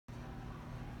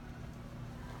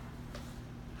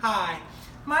Hi,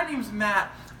 my name's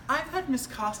Matt. I've had Miss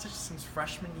Kostic since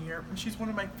freshman year, and she's one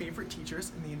of my favorite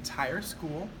teachers in the entire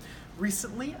school.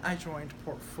 Recently, I joined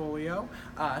Portfolio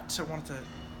want to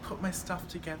put my stuff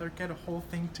together, get a whole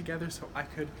thing together so I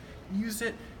could use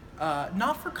it,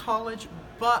 not for college,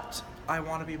 but I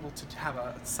want to be able to have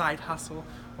a side hustle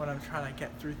when I'm trying to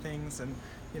get through things and,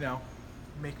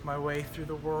 make my way through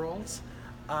the world.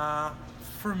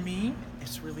 For me,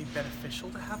 it's really beneficial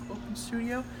to have Open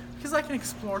Studio because I can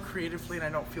explore creatively and I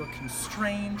don't feel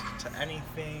constrained to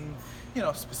anything,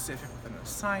 specific with an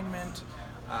assignment.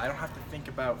 I don't have to think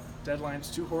about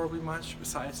deadlines too horribly much,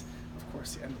 besides, of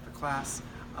course, the end of the class.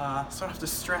 So I don't have to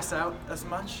stress out as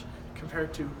much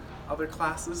compared to other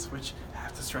classes, which I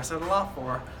have to stress out a lot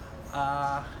for.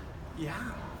 Yeah.